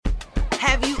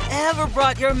Have you ever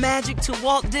brought your magic to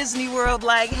Walt Disney World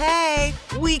like, hey,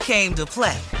 we came to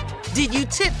play? Did you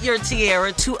tip your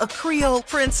tiara to a Creole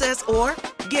princess or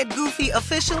get goofy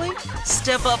officially?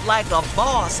 Step up like a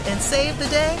boss and save the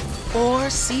day? Or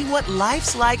see what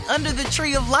life's like under the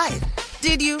tree of life?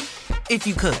 Did you? If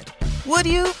you could. Would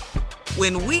you?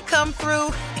 When we come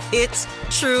through, it's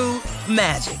true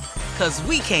magic. 'Cause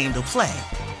we came to play.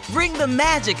 Bring the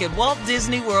magic at Walt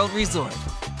Disney World Resort.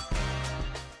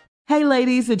 Hey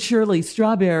ladies, it's Shirley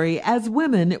Strawberry. As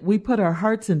women, we put our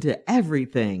hearts into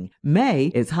everything.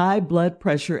 May is High Blood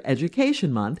Pressure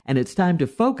Education Month, and it's time to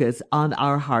focus on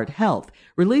our heart health.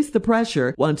 Release the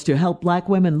Pressure wants to help Black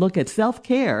women look at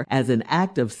self-care as an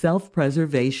act of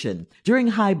self-preservation. During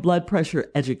High Blood Pressure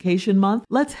Education Month,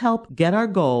 let's help get our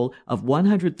goal of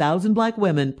 100,000 Black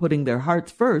women putting their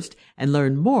hearts first and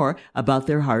learn more about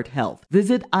their heart health.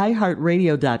 Visit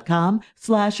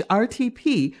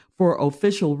iHeartRadio.com/RTP for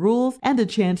official rules and a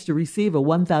chance to receive a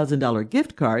 $1,000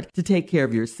 gift card to take care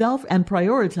of yourself and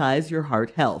prioritize your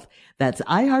heart health. That's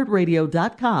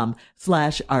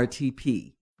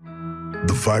iHeartRadio.com/RTP.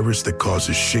 The virus that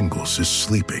causes shingles is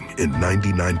sleeping in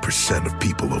 99% of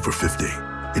people over 50.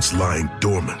 It's lying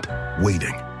dormant,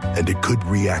 waiting, and it could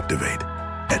reactivate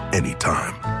at any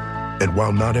time. And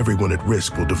while not everyone at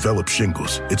risk will develop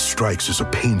shingles, it strikes as a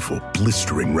painful,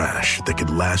 blistering rash that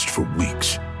can last for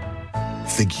weeks.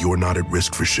 Think you're not at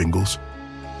risk for shingles?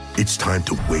 It's time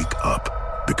to wake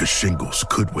up, because shingles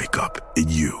could wake up in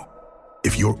you.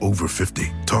 If you're over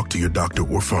 50, talk to your doctor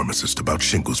or pharmacist about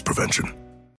shingles prevention.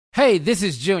 Hey, this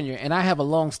is Junior, and I have a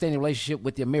long-standing relationship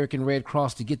with the American Red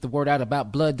Cross to get the word out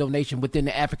about blood donation within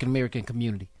the African-American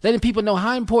community, letting people know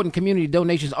how important community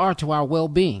donations are to our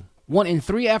well-being. 1 in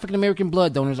 3 African-American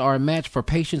blood donors are a match for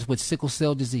patients with sickle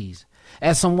cell disease.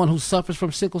 As someone who suffers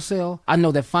from sickle cell, I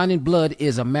know that finding blood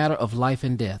is a matter of life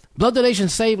and death. Blood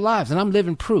donations save lives, and I'm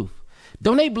living proof.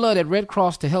 Donate blood at Red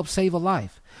Cross to help save a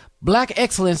life. Black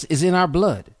excellence is in our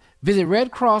blood. Visit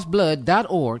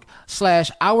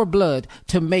redcrossblood.org/ourblood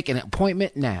to make an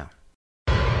appointment now.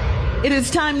 It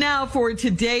is time now for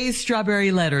today's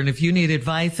Strawberry Letter. And if you need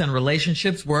advice on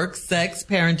relationships, work, sex,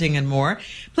 parenting, and more,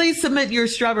 please submit your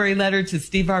Strawberry Letter to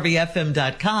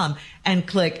steveharveyfm.com and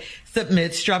click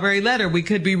Submit Strawberry Letter. We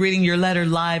could be reading your letter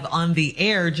live on the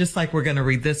air, just like we're going to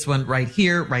read this one right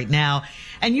here, right now.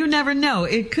 And you never know,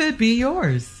 it could be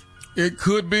yours. It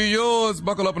could be yours.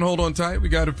 Buckle up and hold on tight. We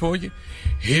got it for you.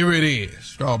 Here it is,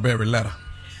 Strawberry Letter.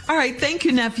 All right, thank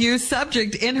you, nephew.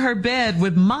 Subject: in her bed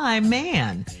with my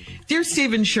man. Dear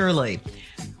Stephen Shirley,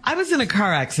 I was in a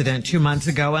car accident 2 months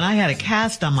ago and I had a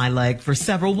cast on my leg for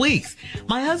several weeks.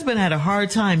 My husband had a hard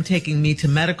time taking me to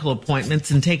medical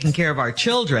appointments and taking care of our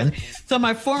children, so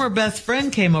my former best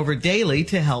friend came over daily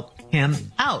to help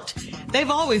him out. They've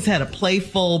always had a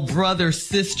playful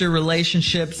brother-sister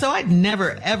relationship, so I'd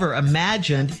never ever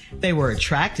imagined they were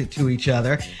attracted to each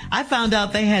other. I found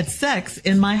out they had sex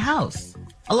in my house.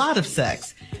 A lot of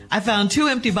sex. I found 2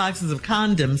 empty boxes of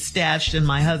condoms stashed in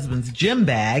my husband's gym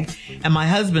bag, and my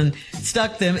husband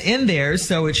stuck them in there,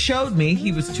 so it showed me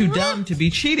he was too dumb to be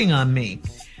cheating on me.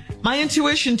 My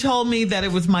intuition told me that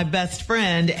it was my best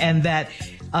friend and that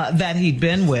he'd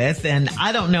been with, and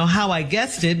I don't know how I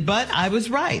guessed it, but I was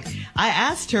right. I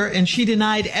asked her, and she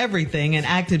denied everything and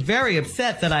acted very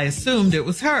upset that I assumed it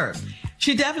was her.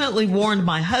 She definitely warned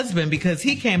my husband because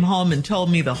he came home and told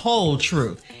me the whole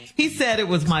truth. He said it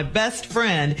was my best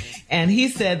friend, and he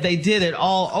said they did it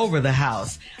all over the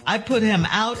house. I put him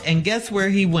out, and guess where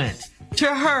he went? To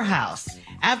her house.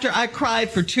 After I cried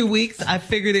for 2 weeks, I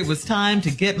figured it was time to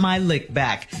get my lick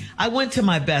back. I went to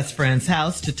my best friend's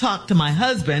house to talk to my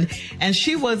husband, and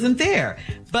she wasn't there.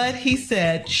 But he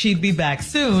said she'd be back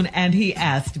soon, and he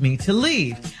asked me to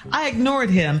leave. I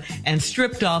ignored him and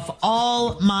stripped off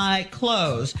all my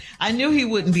clothes. I knew he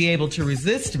wouldn't be able to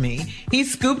resist me. He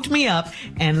scooped me up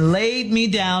and laid me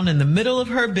down in the middle of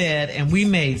her bed, and we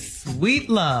made sweet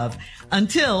love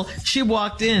until she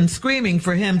walked in screaming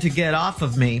for him to get off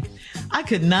of me. I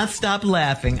could not stop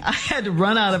laughing. I had to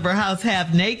run out of her house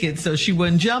half naked so she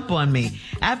wouldn't jump on me.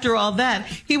 After all that,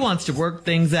 he wants to work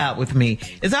things out with me.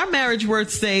 Is our marriage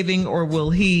worth saving, or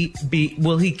will he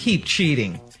keep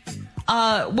cheating?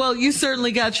 Well, you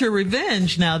certainly got your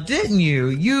revenge now, didn't you?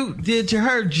 You did to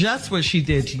her just what she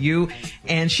did to you,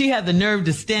 and she had the nerve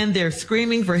to stand there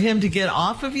screaming for him to get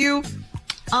off of you.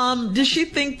 Does she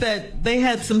think that they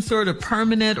had some sort of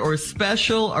permanent or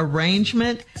special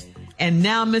arrangement? and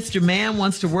now Mr. Man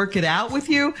wants to work it out with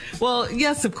you? Well,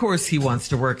 yes, of course he wants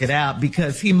to work it out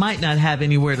because he might not have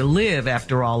anywhere to live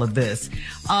after all of this.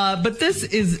 But this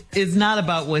is not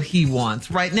about what he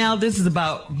wants. Right now, this is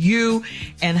about you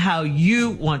and how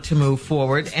you want to move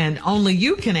forward, and only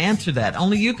you can answer that.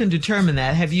 Only you can determine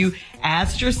that. Have you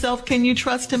asked yourself, can you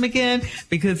trust him again?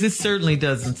 Because this certainly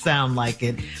doesn't sound like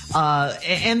it.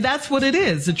 And that's what it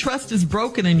is. The trust is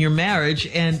broken in your marriage.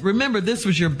 And remember, this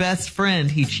was your best friend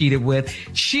he cheated with.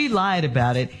 She lied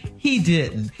about it. He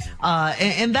didn't.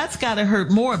 And that's got to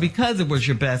hurt more because it was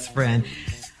your best friend.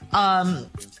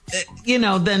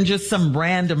 Than just some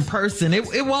random person.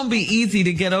 It won't be easy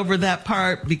to get over that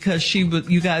part because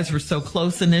you guys were so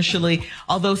close initially.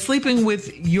 Although sleeping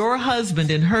with your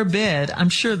husband in her bed, I'm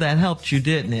sure that helped you,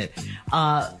 didn't it?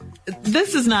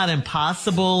 This is not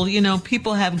impossible.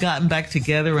 People have gotten back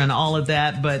together and all of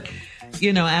that, but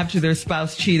after their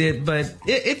spouse cheated, but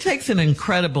it takes an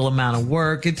incredible amount of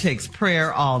work. It takes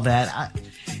prayer, all that.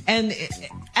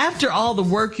 After all the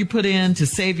work you put in to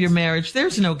save your marriage,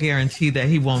 there's no guarantee that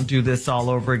he won't do this all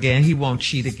over again. He won't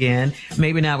cheat again.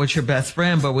 Maybe not with your best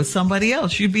friend, but with somebody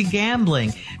else. You'd be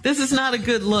gambling. This is not a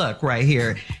good look right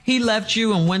here. He left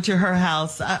you and went to her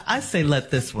house. I say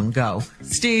let this one go.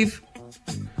 Steve?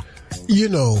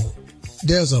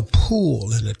 There's a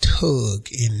pull and a tug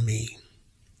in me.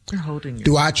 You're holding your...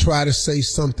 Do I try to say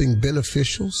something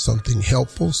beneficial, something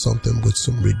helpful, something with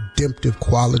some redemptive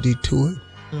quality to it?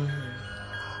 Mm-hmm.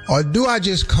 Or do I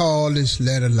just call this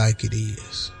letter like it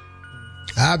is?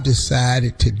 I've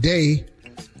decided today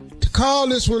to call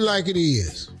this one like it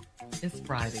is. It's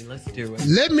Friday. Let's do it.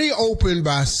 Let me open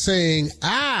by saying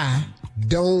I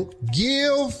don't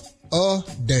give a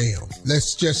damn.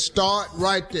 Let's just start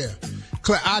right there.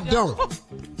 I don't.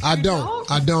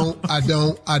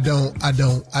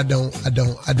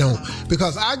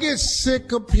 Because I get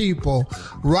sick of people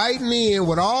writing in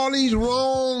with all these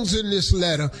wrongs in this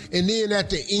letter, and then at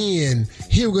the end,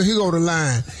 here go the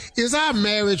line. Is our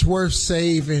marriage worth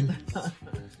saving?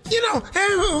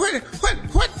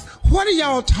 What are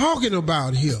y'all talking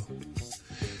about here?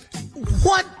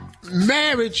 What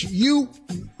marriage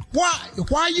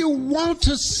why you want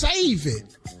to save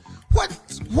it? What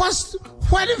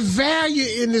the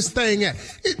value in this thing at?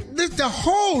 The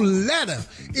whole letter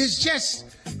is just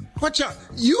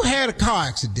you had a car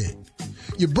accident.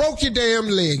 You broke your damn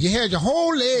leg. You had your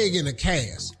whole leg in a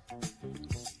cast.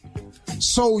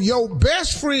 So your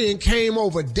best friend came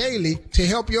over daily to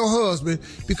help your husband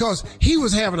because he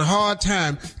was having a hard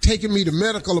time taking me to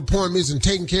medical appointments and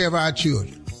taking care of our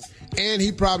children. And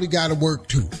he probably got to work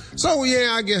too. So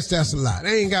yeah, I guess that's a lot.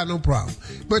 I ain't got no problem.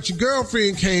 But your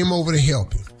girlfriend came over to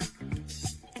help him.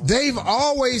 They've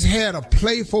always had a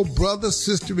playful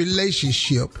brother-sister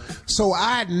relationship, so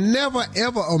I'd never,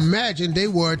 ever imagined they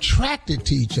were attracted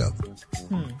to each other.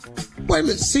 Wait a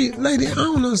minute. See, lady, I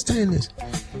don't understand this.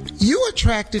 You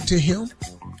attracted to him?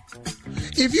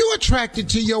 If you attracted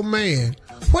to your man,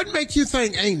 what make you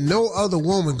think ain't no other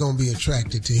woman gonna be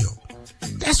attracted to him?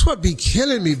 That's what be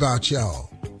killing me about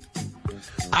y'all.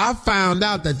 I found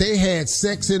out that they had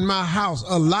sex in my house,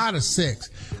 a lot of sex.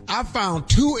 I found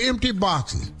 2 empty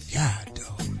boxes. God,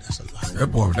 dog, that's a lot.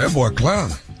 That boy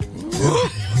clowning.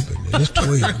 That's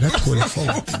 12. That's 24.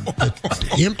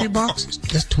 The empty boxes,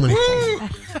 that's 24.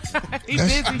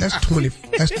 That's 20.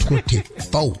 That's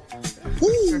 24.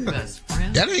 Woo.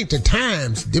 That ain't the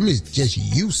times. Them is just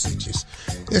usages.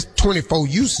 That's 24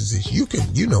 usages. You can,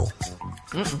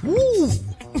 Woo.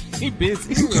 He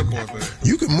busy.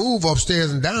 You can move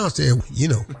upstairs and downstairs, You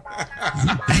can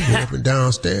go up and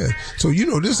downstairs. So,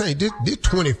 this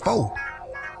 24.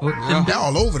 They're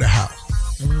all over the house.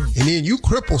 And then you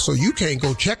cripple, so you can't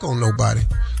go check on nobody.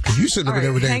 Because you sitting over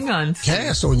there with that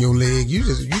cast on your leg. You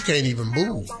can't even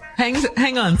move.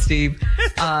 Hang on, Steve. 2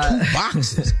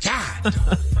 boxes. God.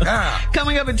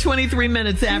 Coming up at 23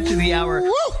 minutes after the hour,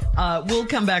 we'll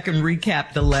come back and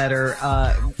recap the letter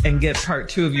and get part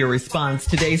 2 of your response.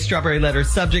 Today's Strawberry Letter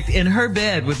subject, in her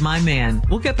bed with my man.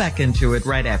 We'll get back into it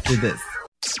right after this.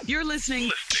 You're listening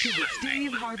to the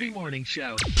Steve Harvey Morning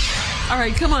Show. All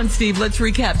right, come on, Steve. Let's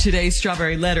recap today's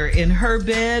Strawberry Letter, in her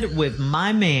bed with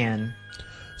my man.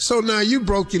 So now you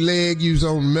broke your leg, you was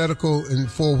on medical, and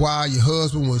for a while your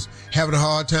husband was having a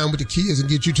hard time with the kids and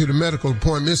get you to the medical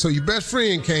appointment, so your best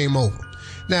friend came over.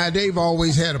 Now, they've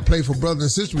always had a playful brother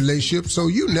and sister relationship, so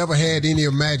you never had any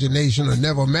imagination or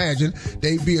never imagined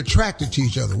they'd be attracted to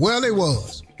each other. Well, they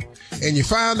was. And you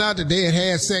found out that they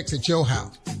had sex at your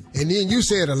house. And then you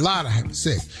said a lot of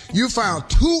sex. You found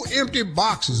 2 empty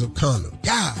boxes of condoms.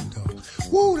 God, dog.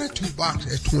 Woo, that 2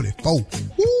 boxes, that's 24.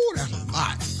 Woo, that's a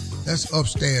lot. That's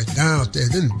upstairs,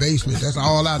 downstairs, in the basement. That's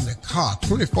all out in the car.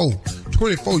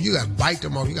 24, you got to bite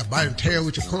them off. You got to bite them, tear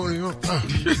with your corner. What?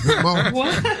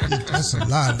 That's a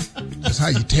lot. That's how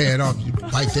you tear it off. You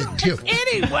bite that tip.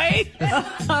 Anyway.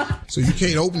 So you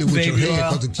can't open it with your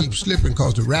hand because it keeps slipping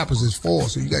because the wrappers is full,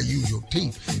 so you got to use your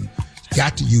teeth.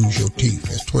 Got to use your teeth.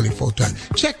 That's 24 times.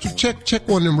 Check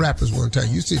one of them wrappers one time.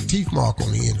 You see a teeth mark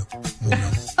on the end of one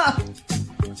of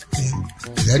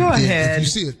them. Go ahead. If you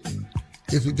see it,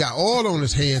 if it got oil on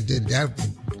his hands, then that.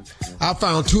 I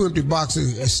found 2 empty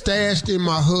boxes stashed in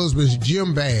my husband's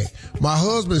gym bag. My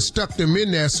husband stuck them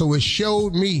in there, so it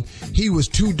showed me he was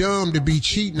too dumb to be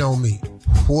cheating on me.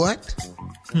 What?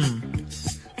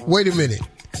 Wait a minute.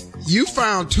 You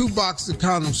found 2 boxes of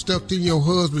condoms stuck in your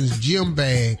husband's gym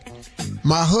bag.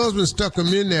 My husband stuck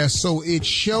them in there, so it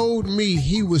showed me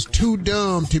he was too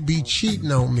dumb to be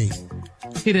cheating on me.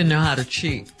 He didn't know how to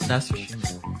cheat. That's what she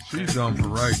meant. She's dumb for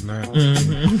right now.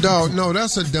 Mm-hmm. No,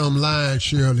 that's a dumb line,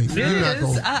 Shirley.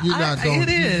 It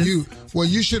is. Well,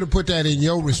 you should have put that in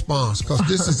your response, because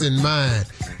this is in mine.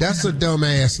 That's a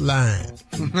dumbass line.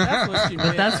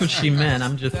 That's what she meant.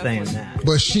 I'm just saying that.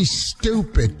 But she's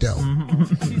stupid, though.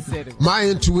 My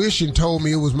intuition told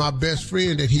me it was my best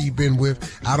friend that he'd been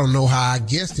with. I don't know how I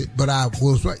guessed it, but I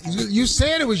was right. You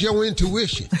said it was your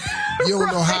intuition. You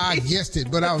don't know how I guessed it,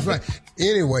 but I was right.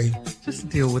 Anyway. Just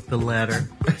deal with the letter.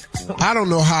 I don't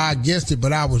know how I guessed it,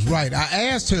 but I was right. I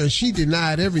asked her, and she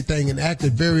denied everything and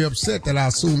acted very upset that I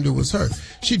assumed it was her.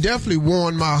 She definitely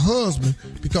warned my husband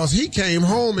because he came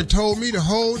home and told me the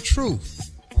whole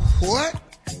truth. What?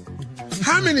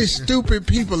 How many stupid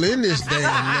people in this damn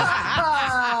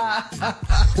life?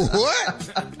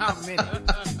 What? How many?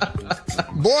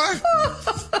 Boy,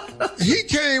 he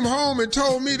came home and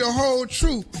told me the whole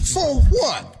truth. For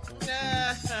what?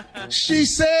 She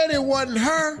said it wasn't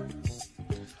her.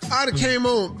 I'd have came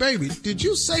on, baby, did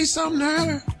you say something to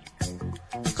her?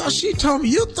 Because she told me,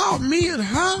 you thought me and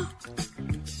her?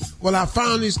 Well, I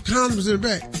found these condoms in the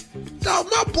bag. Dog,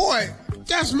 my boy,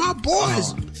 that's my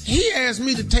boy's. He asked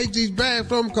me to take these bags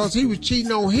from him because he was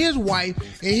cheating on his wife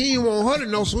and he didn't want her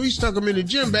to know, so he stuck them in the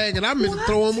gym bag and I meant to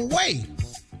throw them away.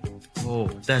 Oh,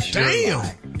 that's damn.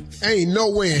 Ain't no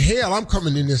way in hell I'm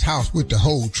coming in this house with the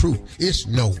whole truth. It's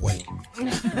no way.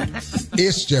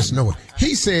 It's just no way.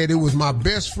 He said it was my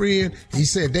best friend. He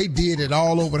said they did it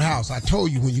all over the house. I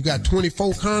told you, when you got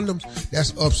 24 condoms,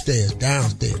 that's upstairs,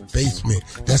 downstairs, basement.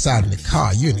 That's out in the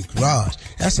car. You're in the garage.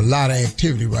 That's a lot of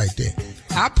activity right there.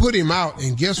 I put him out,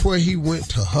 and guess where he went?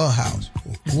 To her house.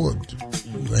 What?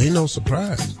 Ain't no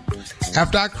surprise.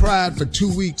 After I cried for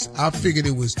 2 weeks, I figured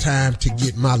it was time to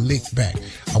get my lick back.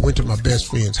 I went to my best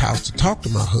friend's house to talk to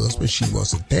my husband. She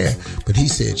wasn't there, but he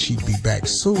said she'd be back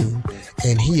soon,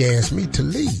 and he asked me to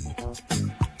leave.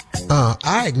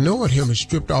 I ignored him and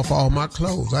stripped off all my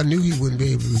clothes. I knew he wouldn't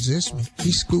be able to resist me.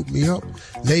 He scooped me up,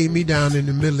 laid me down in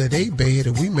the middle of their bed,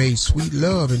 and we made sweet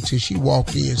love until she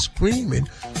walked in screaming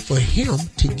for him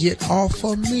to get off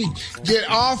of me. Get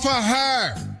off of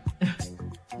her!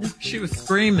 She was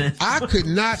screaming. I could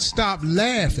not stop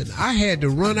laughing. I had to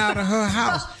run out of her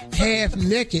house half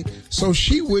naked so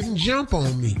she wouldn't jump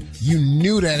on me. You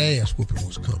knew that ass whooping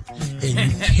was coming.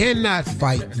 And you cannot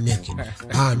fight naked.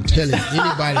 I'm telling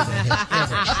anybody that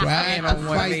has ever tried to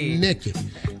fight naked,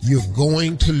 you're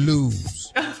going to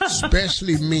lose.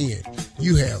 Especially men.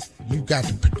 You got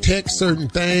to protect certain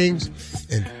things,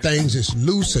 and things that's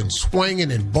loose and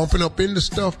swinging and bumping up into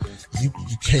stuff. You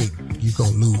can't. You're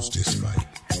going to lose this fight.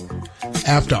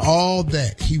 After all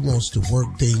that, he wants to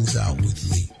work things out with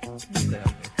me.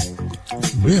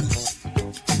 Really?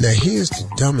 Now, here's the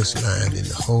dumbest line in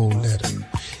the whole letter.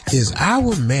 Is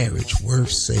our marriage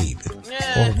worth saving,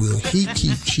 or will he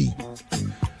keep cheating?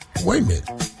 Wait a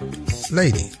minute.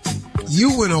 Lady,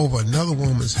 you went over another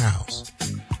woman's house,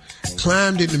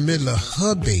 climbed in the middle of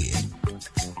her bed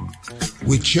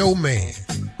with your man.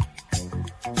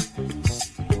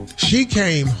 She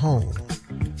came home,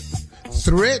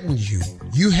 threatened you.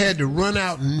 You had to run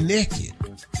out naked.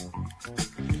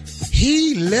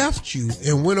 He left you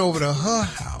and went over to her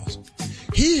house.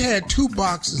 He had 2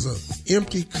 boxes of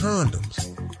empty condoms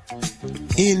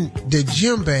in the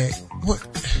gym bag. What?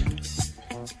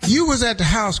 You was at the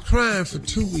house crying for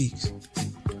 2 weeks.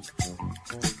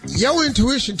 Your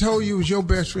intuition told you it was your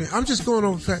best friend. I'm just going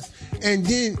over facts. And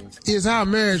then, is our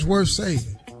marriage worth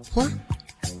saving? What?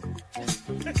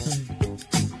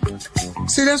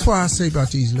 See, that's why I say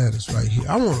about these letters right here.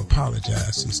 I want to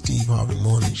apologize to Steve Harvey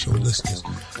Morning Show listeners,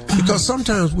 because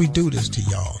sometimes we do this to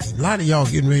y'all. And a lot of y'all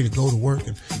getting ready to go to work,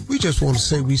 and we just want to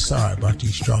say we sorry about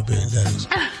these strawberry letters.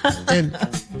 And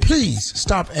please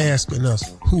stop asking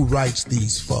us who writes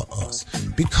these for us,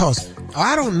 because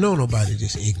I don't know nobody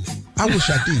this ignorant. I wish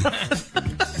I did.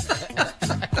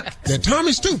 Now,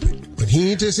 Tommy's stupid, but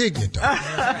he ain't this ignorant, though.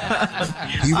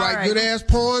 He write good-ass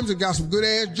poems and got some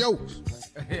good-ass jokes.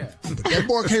 But that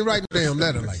boy can't write a damn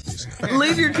letter like this now.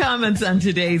 Leave your comments on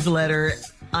today's letter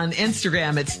on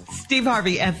Instagram. It's Steve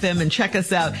Harvey FM, and check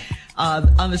us out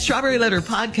on the Strawberry Letter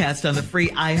podcast on the free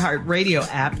iHeartRadio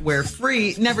app, where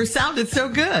free never sounded so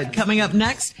good. Coming up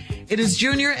next, it is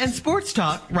Junior and Sports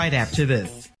Talk right after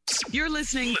this. You're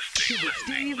listening to the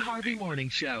Steve Harvey Morning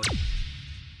Show.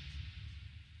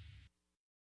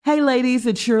 Hey ladies,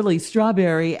 it's Shirley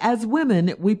Strawberry. As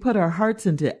women, we put our hearts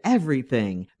into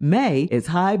everything. May is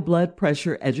High Blood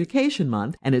Pressure Education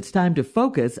Month, and it's time to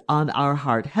focus on our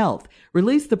heart health.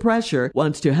 Release the Pressure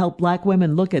wants to help Black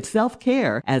women look at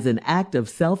self-care as an act of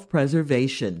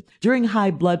self-preservation. During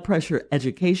High Blood Pressure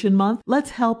Education Month,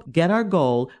 let's help get our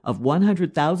goal of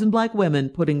 100,000 Black women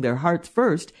putting their hearts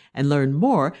first and learn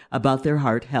more about their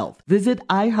heart health. Visit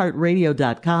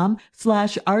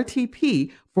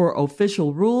iHeartRadio.com/RTP for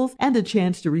official rules and a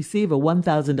chance to receive a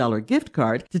 $1,000 gift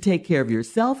card to take care of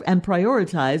yourself and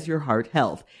prioritize your heart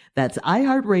health. That's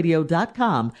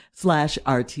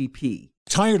iHeartRadio.com/RTP.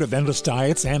 Tired of endless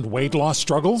diets and weight loss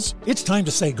struggles? It's time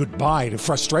to say goodbye to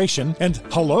frustration and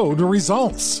hello to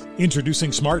results.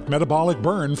 Introducing Smart Metabolic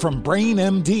Burn from Brain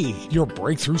MD, your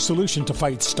breakthrough solution to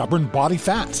fight stubborn body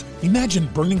fat. Imagine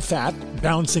burning fat,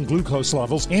 balancing glucose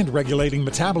levels, and regulating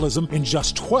metabolism in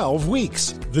just 12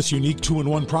 weeks. This unique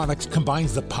 2-in-1 product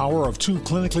combines the power of 2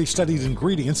 clinically studied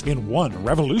ingredients in one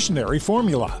revolutionary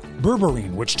formula.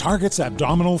 Berberine, which targets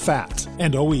abdominal fat,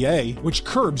 and OEA, which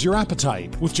curbs your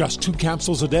appetite. With just 2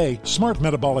 capsules a day, Smart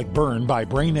Metabolic Burn by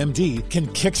Brain MD can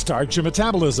kickstart your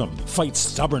metabolism, fight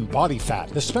stubborn body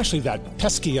fat, especially that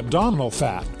pesky abdominal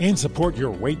fat, and support your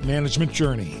weight management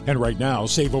journey. And right now,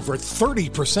 save over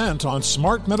 30% on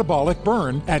Smart Metabolic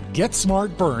Burn at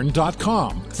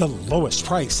GetSmartBurn.com. The lowest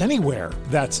price anywhere.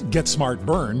 That's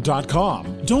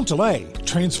GetSmartBurn.com. Don't delay.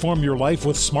 Transform your life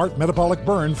with Smart Metabolic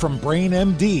Burn from Brain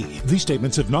MD. These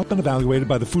statements have not been evaluated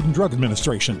by the Food and Drug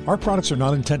Administration. Our products are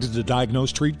not intended to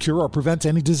diagnose, treat, cure, or prevent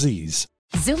any disease.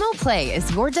 Xumo Play is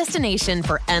your destination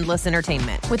for endless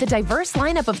entertainment. With a diverse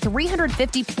lineup of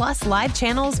 350 plus live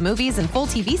channels, movies, and full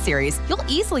TV series, you'll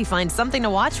easily find something to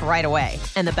watch right away.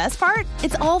 And the best part?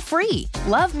 It's all free.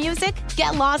 Love music?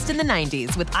 Get lost in the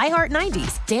 90s with iHeart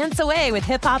 90s, dance away with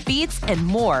hip-hop beats, and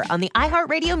more on the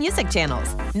iHeartRadio music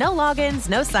channels. No logins,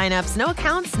 no signups, no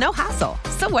accounts, no hassle.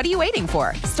 So what are you waiting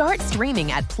for? Start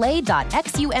streaming at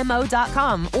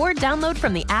play.xumo.com or download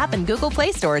from the app and Google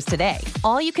Play stores today.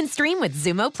 All you can stream with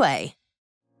Xumo Play.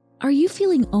 Are you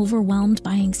feeling overwhelmed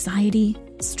by anxiety,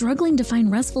 struggling to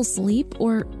find restful sleep,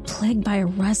 or plagued by a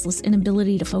restless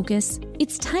inability to focus?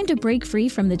 It's time to break free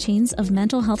from the chains of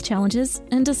mental health challenges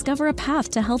and discover a path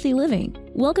to healthy living.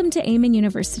 Welcome to Amen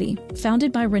University,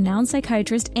 founded by renowned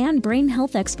psychiatrist and brain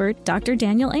health expert Dr.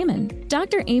 Daniel Amen.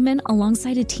 Dr. Amen,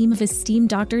 alongside a team of esteemed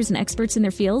doctors and experts in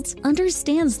their fields,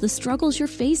 understands the struggles you're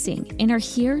facing and are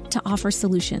here to offer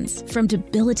solutions. From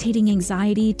debilitating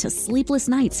anxiety to sleepless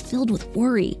nights filled with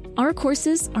worry, our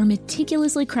courses are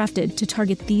meticulously crafted to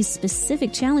target these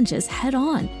specific challenges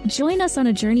head-on. Join us on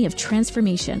a journey of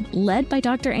transformation led by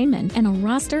Dr. Amen and a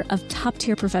roster of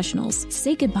top-tier professionals.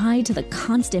 Say goodbye to the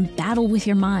constant battle with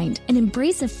your mind and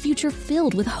embrace a future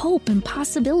filled with hope and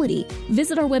possibility.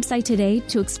 Visit our website today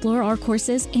to explore our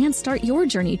courses and start your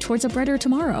journey towards a brighter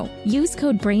tomorrow. Use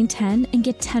code BRAIN10 and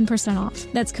get 10% off.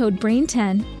 That's code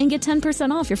BRAIN10 and get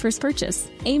 10% off your first purchase.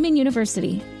 Amen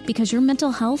University, because your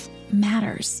mental health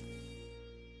matters.